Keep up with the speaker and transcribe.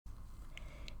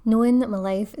Knowing that my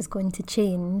life is going to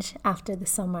change after the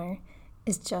summer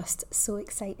is just so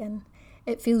exciting.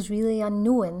 It feels really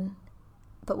unknown,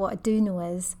 but what I do know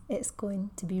is it's going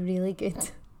to be really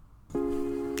good.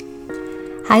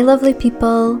 Hi lovely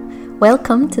people,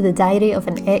 welcome to the Diary of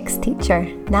an Ex-Teacher,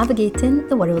 navigating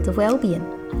the world of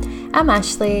wellbeing. I'm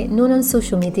Ashley, known on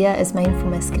social media as Mindful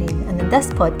Miss Green, and in this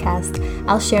podcast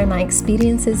I'll share my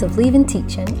experiences of leaving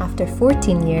teaching after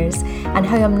 14 years and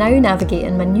how I'm now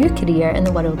navigating my new career in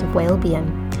the world of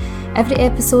wellbeing. Every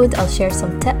episode I'll share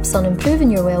some tips on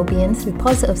improving your wellbeing through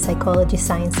positive psychology,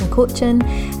 science and coaching,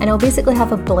 and I'll basically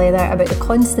have a blather about the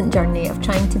constant journey of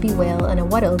trying to be well in a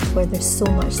world where there's so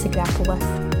much to grapple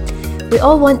with. We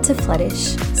all want to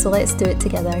flourish, so let's do it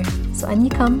together. So in you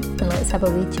come and let's have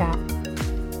a wee chat.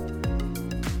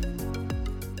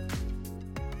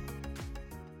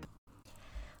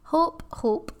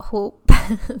 Hope.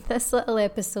 This little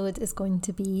episode is going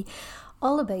to be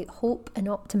all about hope and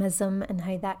optimism and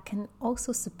how that can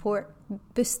also support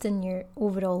boosting your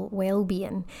overall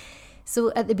well-being.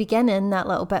 So at the beginning, that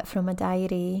little bit from my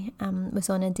diary was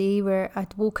on a day where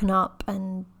I'd woken up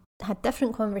and had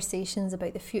different conversations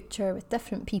about the future with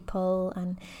different people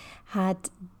and had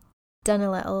done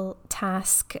a little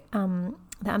task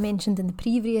that I mentioned in the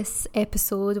previous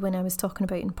episode when I was talking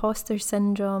about imposter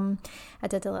syndrome. I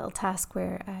did a little task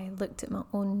where I looked at my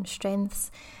own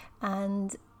strengths,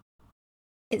 and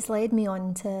it's led me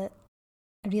on to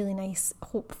a really nice,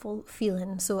 hopeful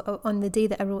feeling. So on the day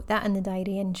that I wrote that in the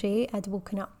diary entry, I'd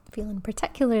woken up feeling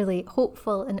particularly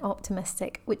hopeful and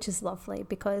optimistic, which is lovely,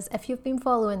 because if you've been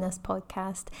following this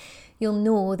podcast, you'll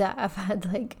know that I've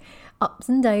had ups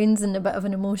and downs and a bit of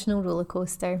an emotional roller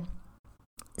coaster.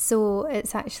 So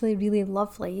it's actually really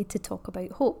lovely to talk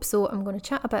about hope. So I'm going to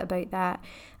chat a bit about that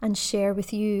and share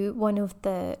with you one of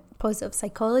the positive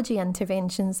psychology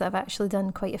interventions that I've actually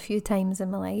done quite a few times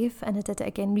in my life, and I did it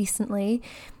again recently,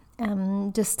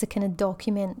 just to kind of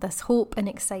document this hope and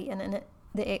exciting, and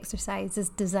the exercise is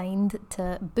designed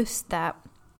to boost that.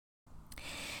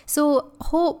 So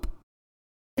hope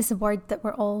is a word that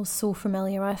we're all so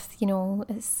familiar with,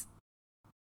 it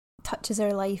touches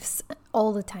our lives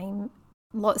all the time.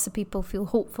 Lots of people feel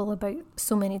hopeful about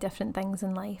so many different things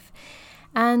in life.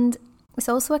 And it's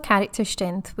also a character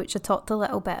strength, which I talked a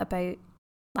little bit about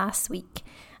last week.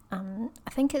 I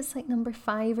think it's number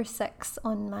 5 or 6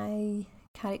 on my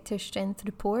character strength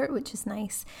report, which is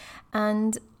nice.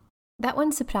 And that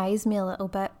one surprised me a little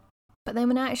bit. But then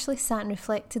when I actually sat and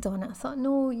reflected on it, I thought,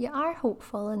 no, you are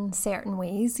hopeful in certain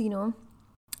ways, I've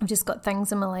just got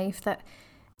things in my life that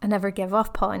I never give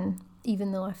up on,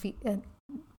 even though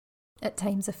at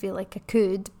times I feel like I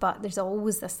could, but there's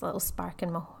always this little spark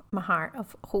in my heart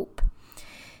of hope.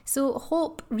 So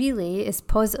hope really is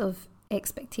positive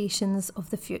expectations of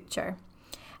the future.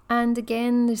 And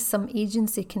again, there's some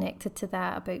agency connected to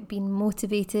that about being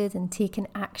motivated and taking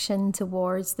action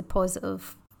towards the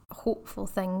positive, hopeful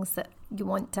things that you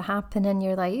want to happen in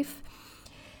your life.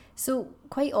 So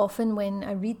quite often when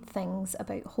I read things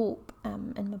about hope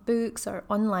in my books or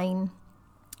online,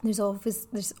 there's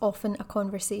often a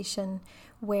conversation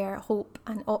where hope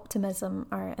and optimism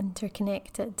are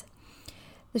interconnected.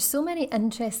 There's so many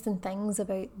interesting things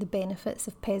about the benefits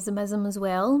of pessimism as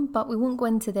well, but we won't go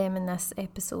into them in this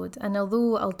episode. And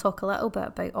although I'll talk a little bit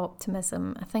about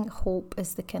optimism, I think hope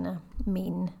is the kind of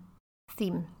main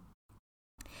theme.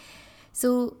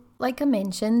 So, like I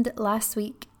mentioned, last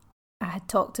week I had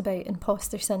talked about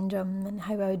imposter syndrome and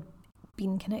how I would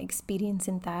been kind of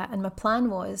experiencing that, and my plan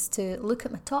was to look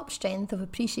at my top strength of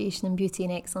appreciation and beauty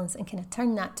and excellence and kind of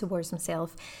turn that towards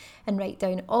myself and write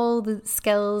down all the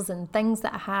skills and things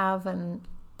that I have and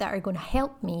that are going to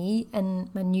help me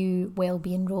in my new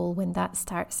wellbeing role when that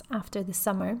starts after the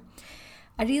summer.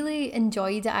 I really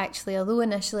enjoyed it actually, although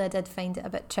initially I did find it a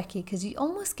bit tricky because you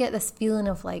almost get this feeling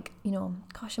of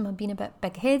gosh, am I being a bit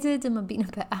big-headed? Am I being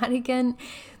a bit arrogant?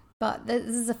 But this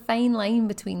is a fine line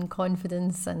between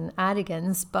confidence and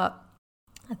arrogance, but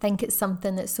I think it's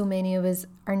something that so many of us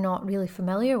are not really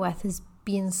familiar with, is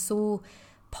being so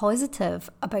positive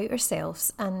about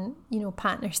ourselves and,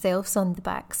 patting ourselves on the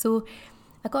back. So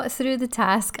I got through the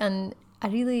task and I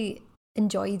really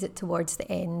enjoyed it towards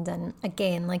the end. And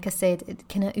again, like I said, it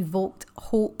kind of evoked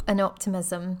hope and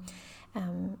optimism.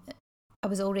 I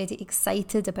was already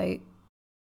excited about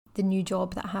the new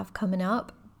job that I have coming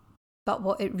up. But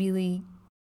what it really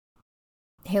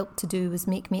helped to do was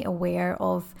make me aware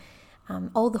of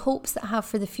all the hopes that I have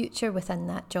for the future within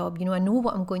that job. I know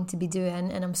what I'm going to be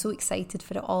doing and I'm so excited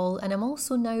for it all. And I'm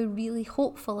also now really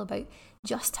hopeful about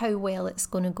just how well it's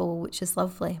going to go, which is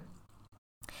lovely.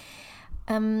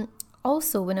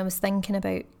 Also, when I was thinking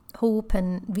about hope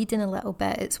and reading a little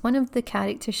bit, it's one of the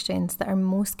character strengths that are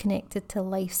most connected to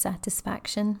life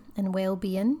satisfaction and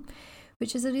well-being,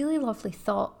 which is a really lovely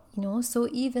thought, you know. So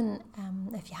even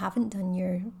if you haven't done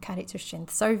your character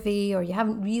strength survey, or you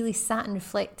haven't really sat and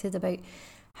reflected about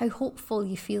how hopeful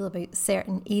you feel about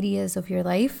certain areas of your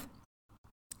life,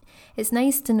 it's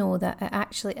nice to know that it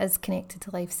actually is connected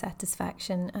to life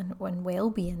satisfaction and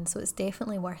well-being. So it's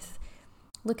definitely worth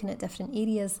looking at different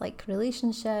areas like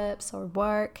relationships or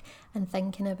work and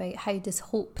thinking about how does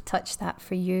hope touch that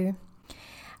for you.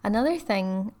 Another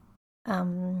thing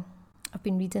I've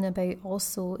been reading about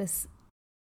also is,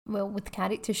 well, with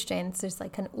character strengths, there's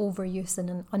like an overuse and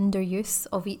an underuse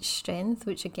of each strength,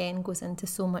 which again goes into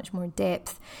so much more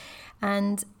depth.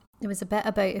 And there was a bit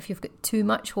about if you've got too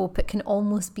much hope, it can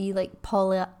almost be like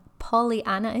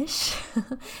Pollyanna-ish.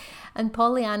 And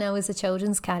Pollyanna was a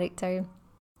children's character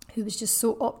who was just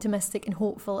so optimistic and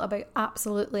hopeful about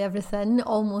absolutely everything,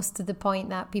 almost to the point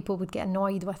that people would get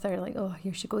annoyed with her, like, oh,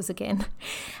 here she goes again.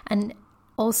 And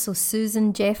also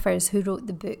Susan Jeffers, who wrote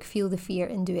the book Feel the Fear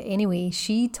and Do It Anyway,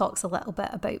 she talks a little bit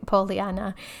about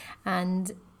Pollyanna,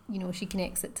 and, you know, she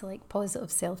connects it to like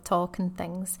positive self-talk and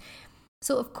things.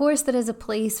 So of course there is a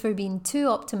place for being too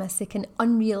optimistic and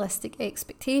unrealistic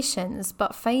expectations,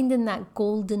 but finding that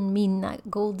golden mean,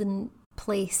 that golden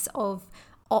place of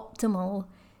optimal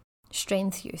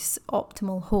strength use,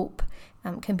 optimal hope,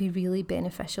 can be really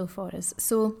beneficial for us.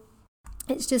 So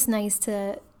it's just nice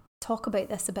to talk about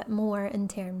this a bit more in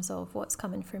terms of what's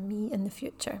coming for me in the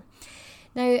future.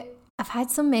 Now, I've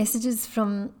had some messages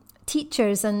from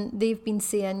teachers, and they've been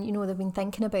saying, you know, they've been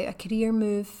thinking about a career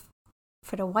move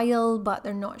for a while, but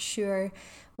they're not sure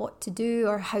what to do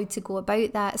or how to go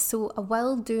about that. So I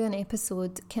will do an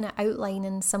episode kind of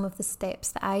outlining some of the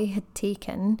steps that I had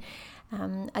taken.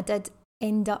 I did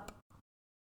end up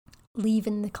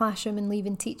leaving the classroom and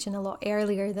leaving teaching a lot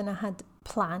earlier than I had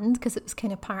planned, because it was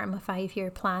kind of part of my 5-year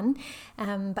plan.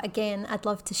 But again, I'd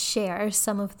love to share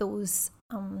some of those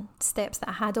steps that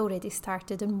I had already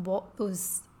started and what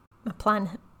my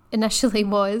plan initially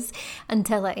was,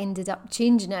 until I ended up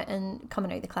changing it and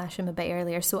coming out of the classroom a bit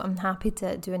earlier. So I'm happy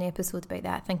to do an episode about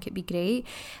that. I think it'd be great,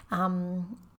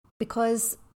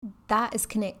 because that is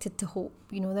connected to hope.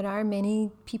 You know, there are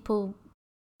many people,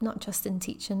 not just in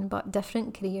teaching, but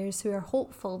different careers, who are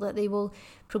hopeful that they will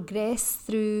progress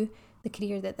through the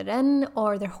career that they're in,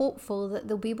 or they're hopeful that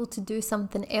they'll be able to do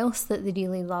something else that they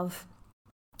really love.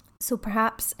 So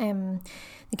perhaps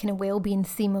the kind of well-being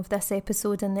theme of this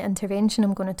episode and the intervention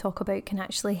I'm going to talk about can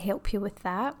actually help you with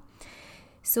that.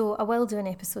 So I will do an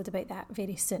episode about that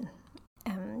very soon.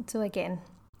 So again,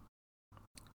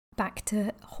 back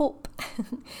to hope.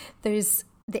 There's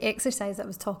the exercise that I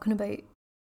was talking about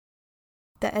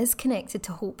that is connected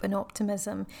to hope and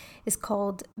optimism is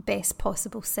called Best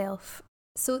Possible Self.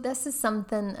 So this is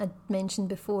something I mentioned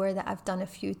before that I've done a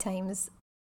few times.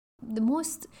 The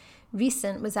most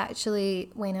recent was actually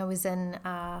when I was in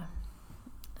a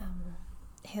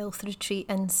health retreat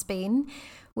in Spain,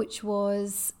 which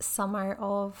was summer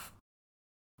of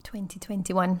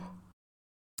 2021.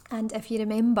 And if you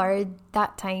remember,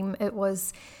 that time it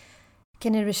was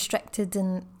kind of restricted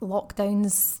and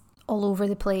lockdowns all over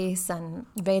the place, and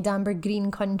red, amber,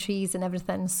 green countries and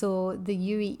everything. So the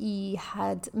UAE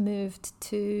had moved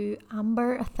to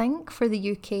amber, I think, for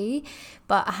the UK,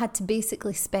 but I had to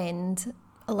basically spend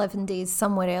 11 days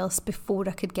somewhere else before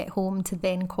I could get home to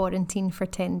then quarantine for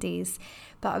 10 days.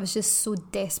 But I was just so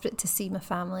desperate to see my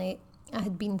family. I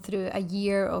had been through a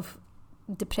year of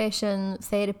depression,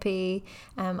 therapy,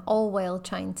 all while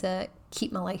trying to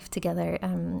keep my life together.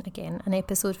 Again, an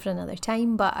episode for another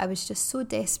time, but I was just so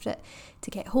desperate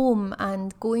to get home,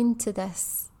 and going to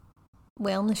this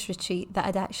wellness retreat that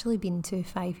I'd actually been to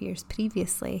 5 years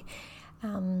previously.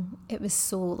 It was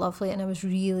so lovely, and I was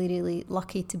really, really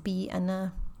lucky to be in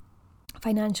a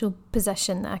financial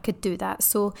position that I could do that.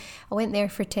 So I went there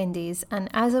for 10 days, and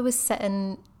as I was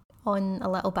sitting on a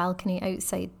little balcony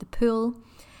outside the pool,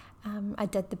 I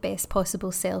did the Best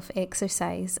Possible Self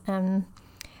exercise.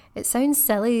 It sounds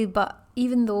silly, but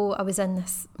even though I was in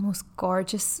this most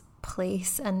gorgeous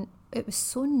place and it was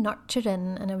so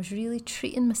nurturing and I was really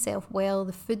treating myself well,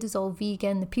 the food is all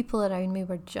vegan, the people around me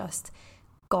were just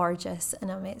gorgeous, and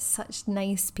I met such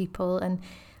nice people, and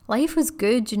life was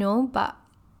good, you know. But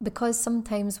because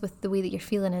sometimes with the way that you're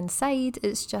feeling inside,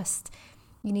 it's just,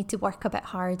 you need to work a bit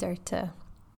harder to,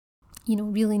 you know,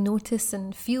 really notice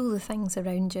and feel the things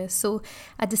around you. So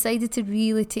I decided to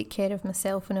really take care of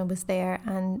myself when I was there,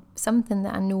 and something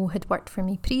that I know had worked for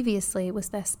me previously was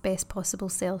this Best Possible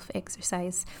Self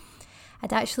exercise.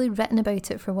 I'd actually written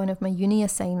about it for one of my uni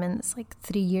assignments like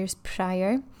 3 years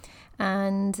prior,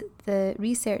 and the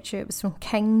researcher, it was from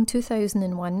King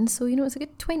 2001, so it's a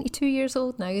good 22 years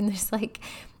old now, and there's like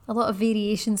a lot of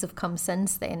variations have come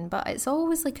since then, but it's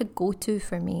always like a go-to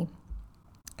for me.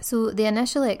 So the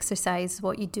initial exercise,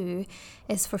 what you do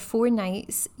is for 4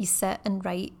 nights, you sit and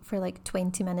write for like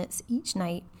 20 minutes each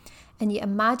night, and you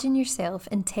imagine yourself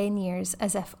in 10 years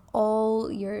as if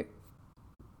all your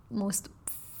most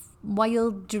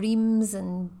wild dreams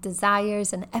and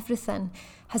desires and everything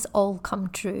has all come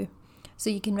true. So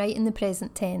you can write in the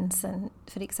present tense, and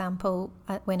for example,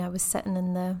 when I was sitting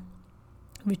in the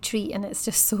retreat, and it's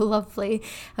just so lovely,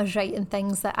 I was writing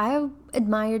things that I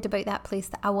admired about that place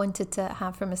that I wanted to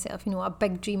have for myself. A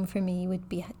big dream for me would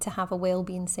be to have a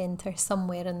wellbeing centre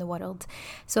somewhere in the world.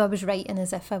 So I was writing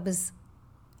as if I was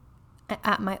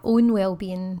at my own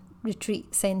wellbeing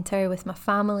retreat centre with my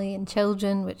family and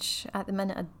children, which at the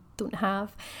minute I don't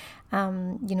have,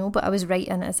 but I was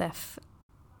writing as if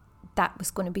that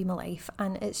was going to be my life.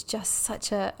 And it's just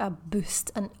such a boost,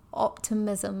 an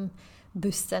optimism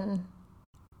boosting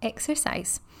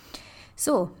exercise.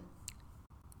 So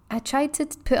I tried to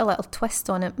put a little twist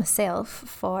on it myself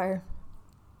for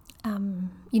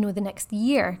the next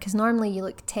year, because normally you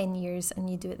look 10 years and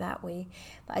you do it that way,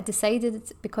 but I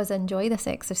decided, because I enjoy this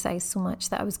exercise so much,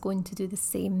 that I was going to do the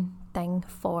same thing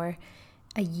for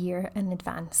a year in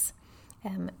advance.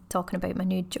 Talking about my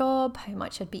new job, how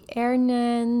much I'd be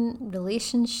earning,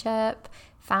 relationship,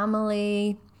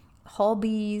 family,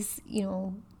 hobbies,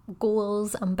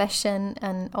 goals, ambition,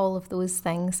 and all of those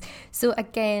things. So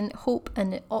again, hope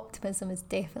and optimism has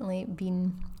definitely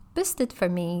been boosted for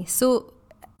me. So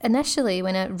initially,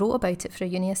 when I wrote about it for a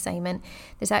uni assignment,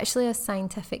 there's actually a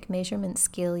scientific measurement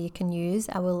scale you can use.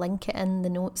 I will link it in the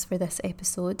notes for this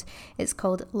episode. It's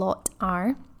called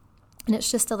LOT-R. And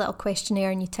it's just a little questionnaire,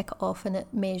 and you tick it off, and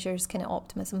it measures kind of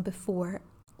optimism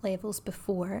levels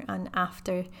before and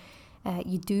after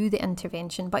you do the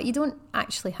intervention. But you don't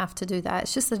actually have to do that.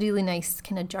 It's just a really nice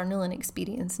kind of journaling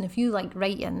experience. And if you like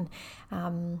writing,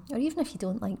 or even if you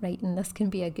don't like writing, this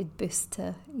can be a good boost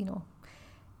to,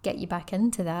 get you back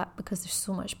into that, because there's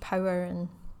so much power in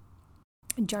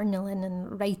journaling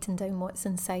and writing down what's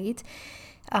inside.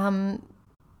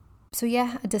 So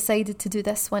yeah, I decided to do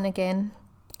this one again.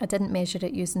 I didn't measure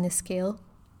it using the scale.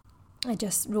 I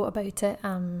just wrote about it,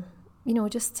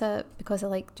 because I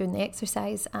like doing the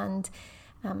exercise, and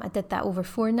I did that over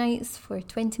 4 nights for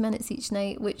 20 minutes each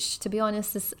night, which, to be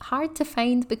honest, is hard to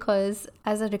find, because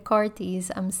as I record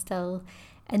these, I'm still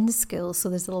in school, so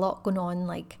there's a lot going on,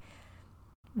 like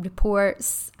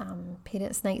reports,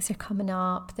 parents' nights are coming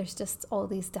up, there's just all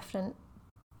these different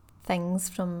things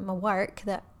from my work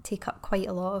that take up quite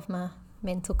a lot of my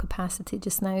mental capacity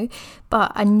just now.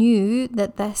 But I knew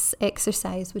that this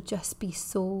exercise would just be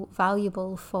so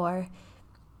valuable for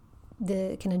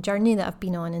the kind of journey that I've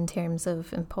been on in terms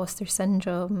of imposter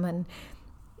syndrome and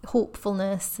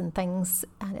hopefulness and things,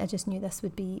 and I just knew this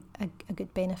would be a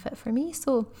good benefit for me.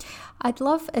 So I'd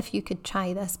love if you could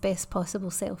try this best possible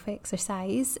self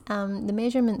exercise. The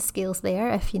measurement scale's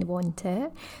there if you want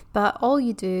it, but all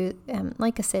you do,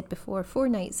 like I said before, 4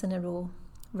 nights in a row,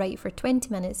 write for 20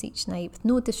 minutes each night with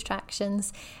no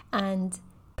distractions, and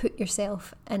put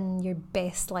yourself in your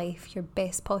best life, your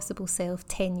best possible self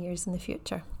 10 years in the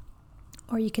future.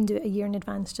 Or you can do it a year in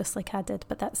advance, just like I did,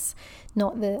 but that's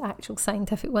not the actual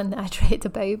scientific one that I'd read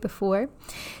about before.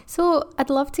 So I'd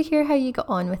love to hear how you got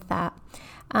on with that.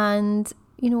 And,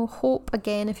 hope,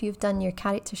 again, if you've done your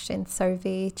character strength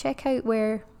survey, check out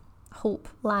where hope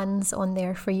lands on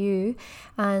there for you.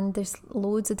 And there's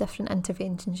loads of different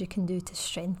interventions you can do to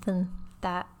strengthen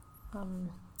that,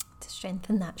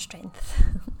 strength.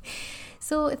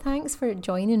 So thanks for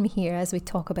joining me here as we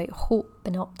talk about hope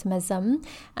and optimism.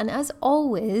 And as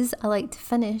always, I like to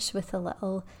finish with a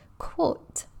little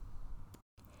quote.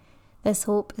 This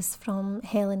hope is from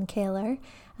Helen Keller,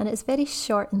 and it's very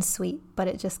short and sweet, but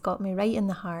it just got me right in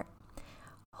the heart.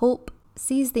 Hope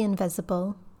sees the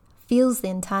invisible, feels the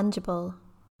intangible,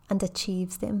 and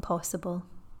achieves the impossible.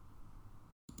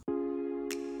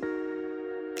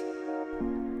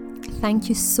 Thank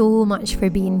you so much for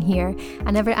being here.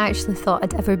 I never actually thought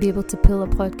I'd ever be able to pull a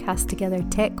podcast together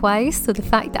tech-wise, so the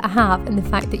fact that I have and the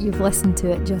fact that you've listened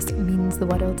to it just means the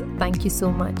world. Thank you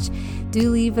so much. Do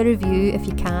leave a review if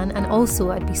you can, and also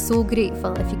I'd be so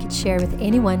grateful if you could share with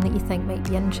anyone that you think might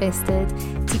be interested,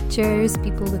 teachers,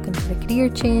 people looking for a career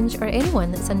change, or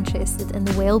anyone that's interested in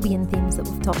the wellbeing themes that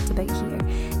we've talked about here.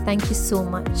 Thank you so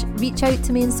much. Reach out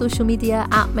to me on social media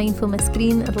at Mindful Miss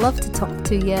Green. I'd love to talk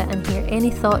to you and hear any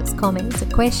thoughts, comments or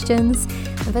questions.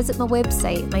 And visit my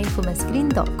website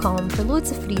mindfulmissgreen.com for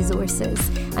loads of free resources.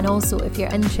 And also if you're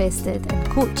interested in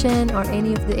coaching or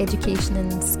any of the education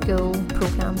and school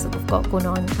programmes that we've got going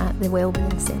on at the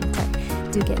Wellbeing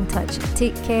Centre, do get in touch.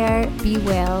 Take care, be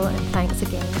well, and thanks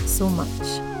again so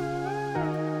much.